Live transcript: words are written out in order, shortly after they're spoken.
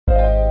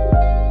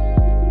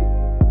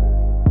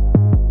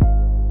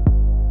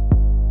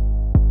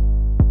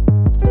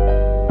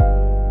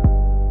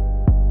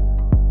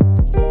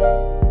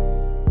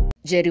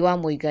Njeri wa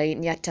Muigai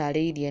ni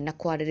atarĩirie na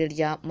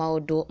kwarĩrĩria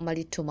maũndũ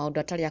maritũ maũndũ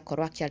atarĩ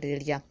akorwo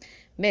akĩarĩrĩria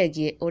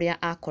megiĩ ũrĩa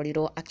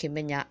akorirwo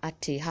akĩmenya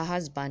atĩ her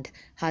husband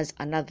has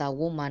another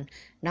woman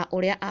na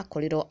ũrĩa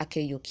akorirwo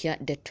akĩiyũkia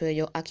ndeto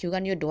ĩyo akiuga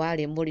nĩ ũndũ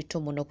warĩ mũritũ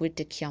mũno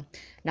gwĩtĩkia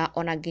na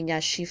ona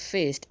nginya she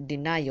faced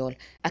denial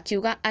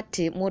akiuga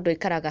atĩ mũndũ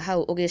aikaraga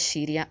hau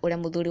ũgĩciria ũrĩa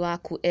mũthuri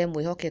waku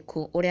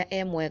mwĩhokeku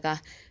ũrĩa mwega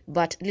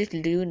but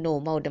little do you know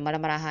maũndũ marĩa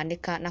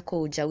marahanĩka na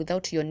kũu nja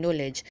without your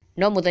knowledge.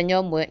 No mũthenya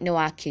ũmwe nĩ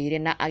wakĩire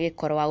na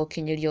agĩkorwo wa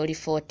gũkinyĩrio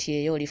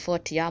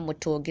riboti ya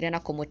mũtũngire na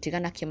kũmũtiga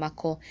na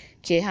kĩmako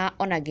kĩeha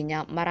ona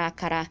nginya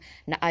marakara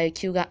na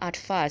akiuga at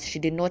first she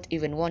did not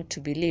even want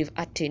to believe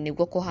atĩ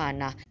nĩguo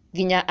kũhana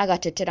nginya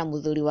agatetera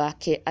mũthuri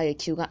wake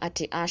agĩkiuga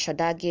atĩ aca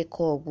ndangĩka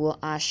ũguo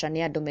aca nĩ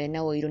andũ mena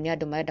ũiru nĩ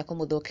andũ marenda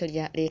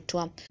kũmũthũkĩria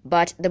rĩtwa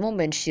but the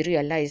moment she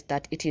realized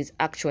that it is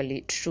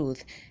actually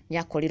truth nĩ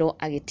akorirwo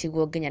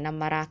agĩtigwo nginya na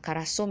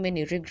marakara so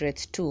many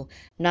regrets too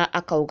na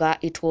akauga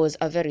it was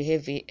a very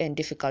heavy and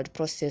difficult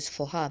process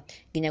for her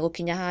nginya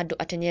gũkinya handũ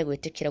atĩ nĩ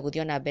egwĩtĩkĩra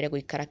gũthiĩ na mbere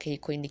gũikara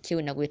kĩhiko-inĩ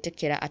kĩu na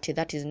gwĩtĩkĩra atĩ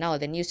that is now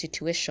the new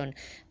situation,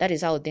 that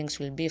is how things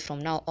will be from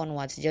now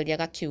onwards. Njeri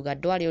agakiuga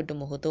ndwarĩ ũndũ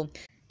mũhũthũ.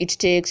 It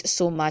takes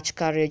so much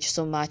courage,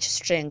 so much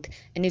strength,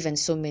 and even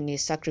so many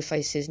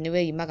sacrifices.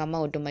 Niwe imaga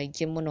maũndũ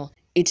maingĩ mũno.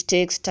 It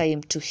takes time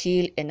to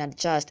heal and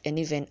adjust and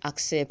even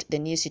accept the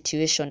new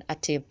situation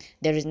ati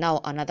there is now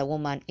another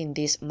woman in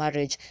this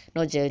marriage.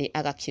 No Njeri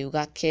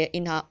agakiuga ke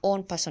in her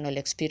own personal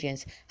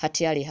experience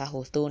hatiarĩ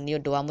hahũthũ nĩ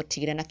ũndũ wa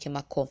mũtigire na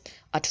kĩmako.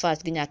 At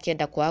first nginya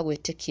akĩenda kwaga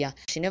gwĩtĩkia.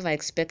 She never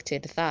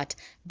expected that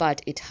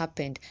but it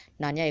happened.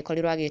 Na nĩ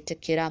agĩkorirwo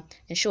agĩtĩkĩra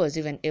and she was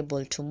even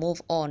able to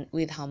move on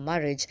with her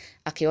marriage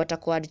akĩhota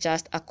ku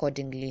adjust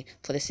accordingly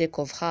for the sake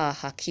of her,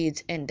 her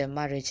kids and the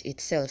marriage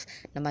itself.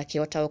 Na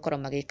makĩhota gũkorwo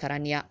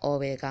magĩikarania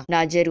o wega.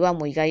 Na Njeri wa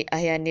Muigai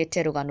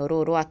aheanĩte rũgano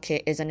rũrũ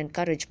rwake as an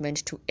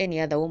encouragement to any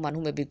other woman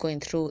who may be going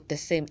through the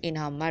same in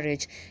her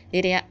marriage.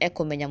 Rĩrĩa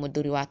ekũmenya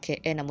mũthuri wake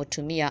ena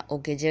mũtumia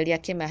ũngĩ. Njeri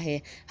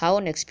akĩmahe her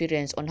own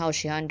experience on how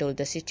she handled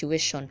the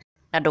situation.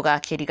 Na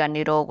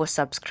ndũgakĩriganĩrwo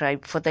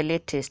gũsubscribe for the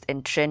latest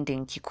and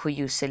trending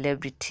Kikuyu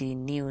celebrity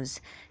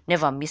news.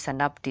 Never miss an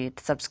update.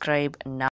 Subscribe now.